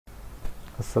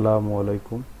আসসালামু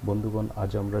আলাইকুম বন্ধুগণ,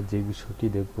 আজ আমরা যে বিষয়টি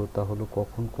দেখব তা হলো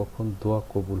কখন কখন দোয়া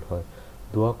কবুল হয়।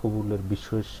 দোয়া কবুলের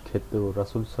বিশেষ ক্ষেত্রেও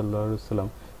রাসূল সাল্লাল্লাহু আলাইহি সাল্লাম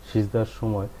সিজদার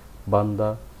সময় বান্দা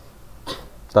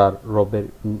তার রবের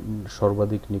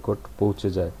সর্বাধিক নিকট পৌঁছে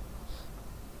যায়।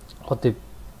 অতএব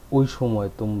ওই সময়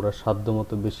তোমরা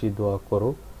সাধ্যমতো বেশি দোয়া করো।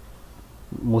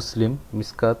 মুসলিম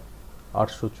মিসকাত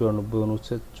 894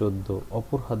 অনুচ্ছেদ 14।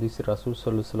 অপর হাদিসে রাসূল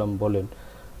সাল্লাল্লাহু আলাইহি সাল্লাম বলেন,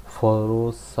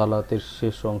 ফরজ সালাতের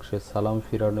শেষ অংশে সালাম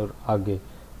ফিরানোর আগে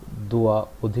দোয়া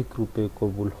অধিক রূপে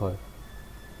কবুল হয়।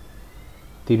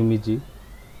 তিরমিজি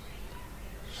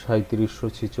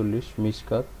 3746,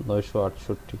 মিশকাত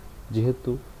 968।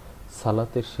 যেহেতু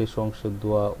সালাতের শেষ অংশে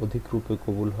দোয়া অধিক রূপে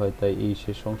কবুল হয়, তাই এই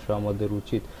শেষ অংশে আমাদের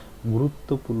উচিত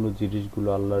গুরুত্বপূর্ণ জিনিসগুলো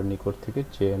আল্লাহর নিকট থেকে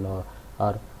চেয়ে নেওয়া।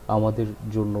 আর আমাদের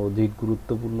জন্য অধিক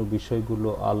গুরুত্বপূর্ণ বিষয়গুলো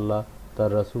আল্লাহ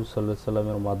তার রাসূল সাল্লাল্লাহু আলাইহি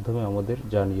সাল্লামের মাধ্যমে আমাদের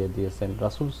জানিয়ে দিয়েছেন।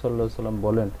 রাসূল সাল্লাল্লাহু আলাইহি সাল্লাম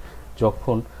বলেন,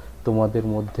 যখন তোমাদের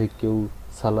মধ্যে কেউ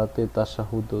সালাতে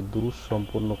তাশাহুদ ও দুরূদ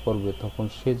সম্পন্ন করবে, তখন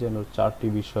সে যেন চারটি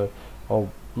বিষয়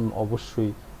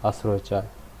অবশ্যই আশ্রয় চায়।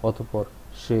 অতঃপর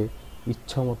সে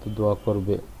ইচ্ছামতো দোয়া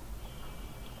করবে।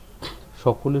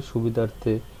 সকলের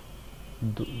সুবিধার্থে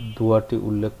দোয়াটি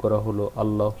উল্লেখ করা হলো,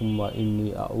 আল্লাহুম্মা ইন্নী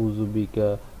আউযু বিকা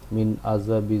মিন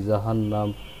আযাবি জাহান্নাম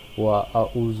ওয়া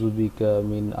আউযু বিকা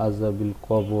মিন আযাবিল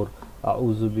কবর,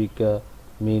 আউযু বিকা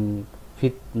মিন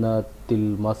ফিতনাতিল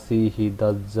মাসিহি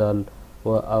দাজ্জাল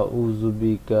ওয়া আউযু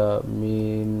বিকা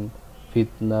মিন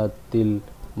ফিতনাতিল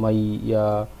মাইয়া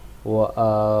ওয়া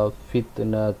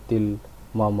ফিতনাতিল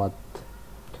মামাত।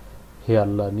 হে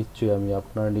আল্লাহ, নিশ্চয়ই আমি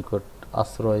আপনার নিকট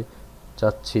আশ্রয়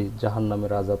চাচ্ছি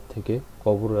জাহান্নামের আযাব থেকে,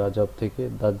 কবরের আযাব থেকে,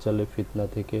 দাজ্জালের ফিতনা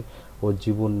থেকে ও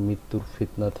জীবন মৃত্যুর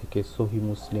ফিতনা থেকে। সহিহ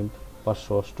মুসলিম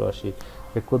 588।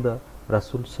 একদা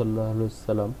রাসূল সাল্লাল্লাহু আলাইহি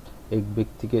সাল্লাম এক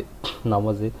ব্যক্তিকে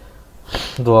নামাজে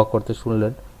দোয়া করতে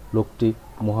শুনলেন। লোকটি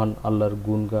মহান আল্লাহর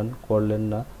গুণগান করলেন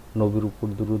না, নবীর উপর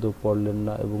দুরূদও পড়লেন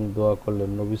না এবং দোয়া করলেন।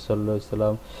 নবী সাল্লাল্লাহু আলাইহি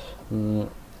সাল্লাম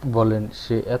বলেন,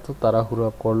 সে এত তাড়াহুড়া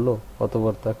করলো।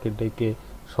 অতঃপর তাকে ডেকে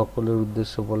সকলের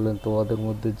উদ্দেশ্যে বললেন, তোমাদের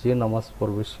মধ্যে যে নামাজ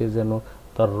পড়বে সে যেন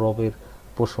তার রবের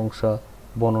প্রশংসা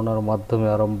বর্ণনার মাধ্যমে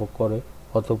আরম্ভ করে,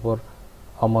 অতঃপর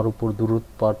আমার উপর দুরূদ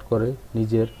পাঠ করে,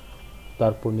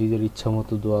 তারপর নিজের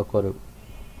ইচ্ছামতো দোয়া করে।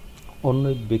 অন্য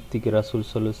এক ব্যক্তিকে রাসূল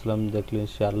সাল্লাল্লাহু আলাইহি সাল্লাম দেখলেন,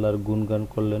 সে আল্লাহর গুণগান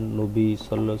করলেন, নবী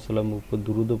সাল্লাল্লাহু আলাইহি সাল্লামের উপর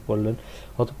দুরূদও পড়লেন।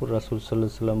 অতঃপর রাসূল সাল্লাল্লাহু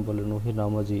আলাইহি সাল্লাম বলেন, ওহে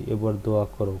নামাজি, এবার দোয়া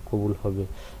করো, কবুল হবে।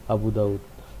 আবু দাউদ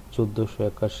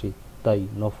 1481। তাই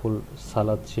নফল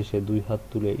সালাত শেষে দুই হাত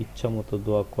তুলে ইচ্ছামতো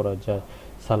দোয়া করা যায়।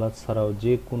 সালাত ছাড়াও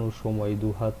যে কোনো সময়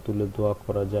দুই হাত তুলে দোয়া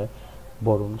করা যায়,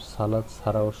 বরং সালাত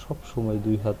ছাড়াও সব সময়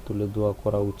দুই হাত তুলে দোয়া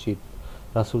করা উচিত।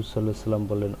 রাসূল সাল্লাল্লাহু আলাইহি সাল্লাম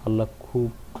বলেন, আল্লাহ খুব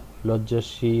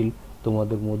লজ্জাশীল।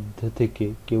 তোমাদের মধ্যে থেকে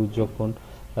কেউ যখন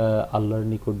আল্লাহর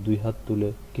নিকট দুই হাত তুলে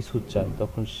কিছু চায়,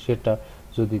 তখন সেটা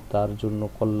যদি তার জন্য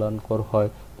কল্যাণকর হয়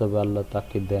তবে আল্লাহ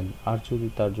তাকে দেন, আর যদি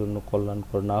তার জন্য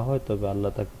কল্যাণকর না হয় তবে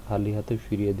আল্লাহ তাকে খালি হাতে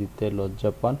ফিরিয়ে দিতে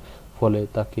লজ্জা পান, ফলে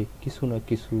তাকে কিছু না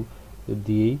কিছু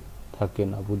দিয়েই থাকেন।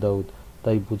 আবু দাউদ।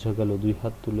 তাই বোঝা গেল দুই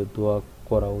হাত তুলে দোয়া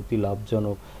করা অতি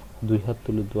লাভজনক। দুই হাত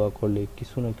তুলে দোয়া করলে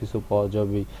কিছু না কিছু পাওয়া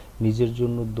যাবেই। নিজের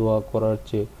জন্য দোয়া করার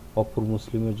চেয়ে অপর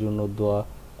মুসলিমের জন্য দোয়া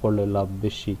করলে লাভ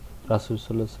বেশি। রাসূল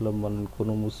সাল্লাল্লাহু আলাইহি সাল্লাম বলেন,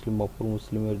 কোনো মুসলিম অপর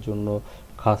মুসলিমের জন্য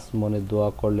খাস মনে দোয়া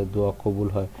করলে দোয়া কবুল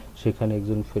হয়। সেখানে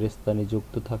একজন ফেরেশতা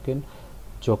নিযুক্ত থাকেন।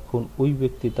 যখন ওই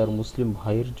ব্যক্তি তার মুসলিম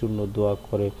ভাইয়ের জন্য দোয়া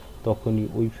করে, তখনই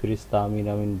ওই ফেরেশতা আমিন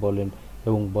আমিন বলেন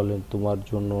এবং বলেন, তোমার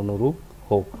জন্য অনুরূপ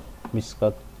হোক।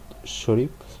 মিশকাত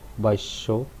শরীফ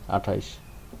 2228।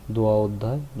 দোয়া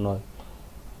অধ্যায় 9।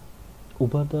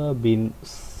 উবাদা বিন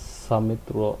সামিত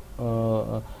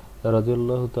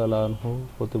রাদিয়াল্লাহু তাআলা আনহু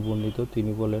হতে বর্ণিত,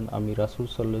 তিনি বলেন, আমি রাসূল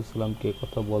সাল্লাল্লাহু আলাইহি সাল্লামকে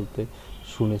কথা বলতে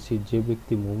শুনেছি, যে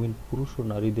ব্যক্তি মুমিন পুরুষ ও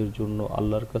নারীদের জন্য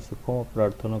আল্লাহর কাছে ক্ষমা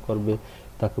প্রার্থনা করবে,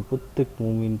 তাকে প্রত্যেক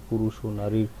মুমিন পুরুষ ও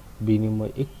নারীর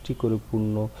বিনিময়ে একটি করে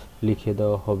পুণ্য লিখে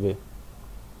দেওয়া হবে।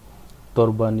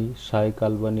 তরবানি শাইখ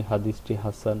আলবানী হাদিসটি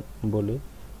হাসান বলে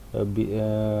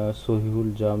সহিহুল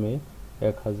জামে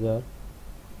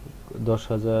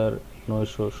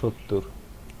 10,970।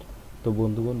 তো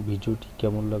বন্ধুগণ, ভিডিওটি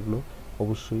কেমন লাগলো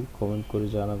অবশ্যই কমেন্ট করে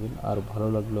জানাবেন, আর ভালো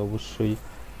লাগলে অবশ্যই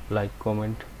লাইক,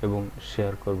 কমেন্ট এবং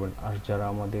শেয়ার করবেন। আর যারা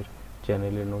আমাদের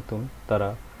চ্যানেলে নতুন, তারা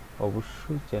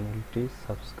অবশ্যই চ্যানেলটি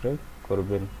সাবস্ক্রাইব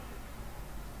করবেন।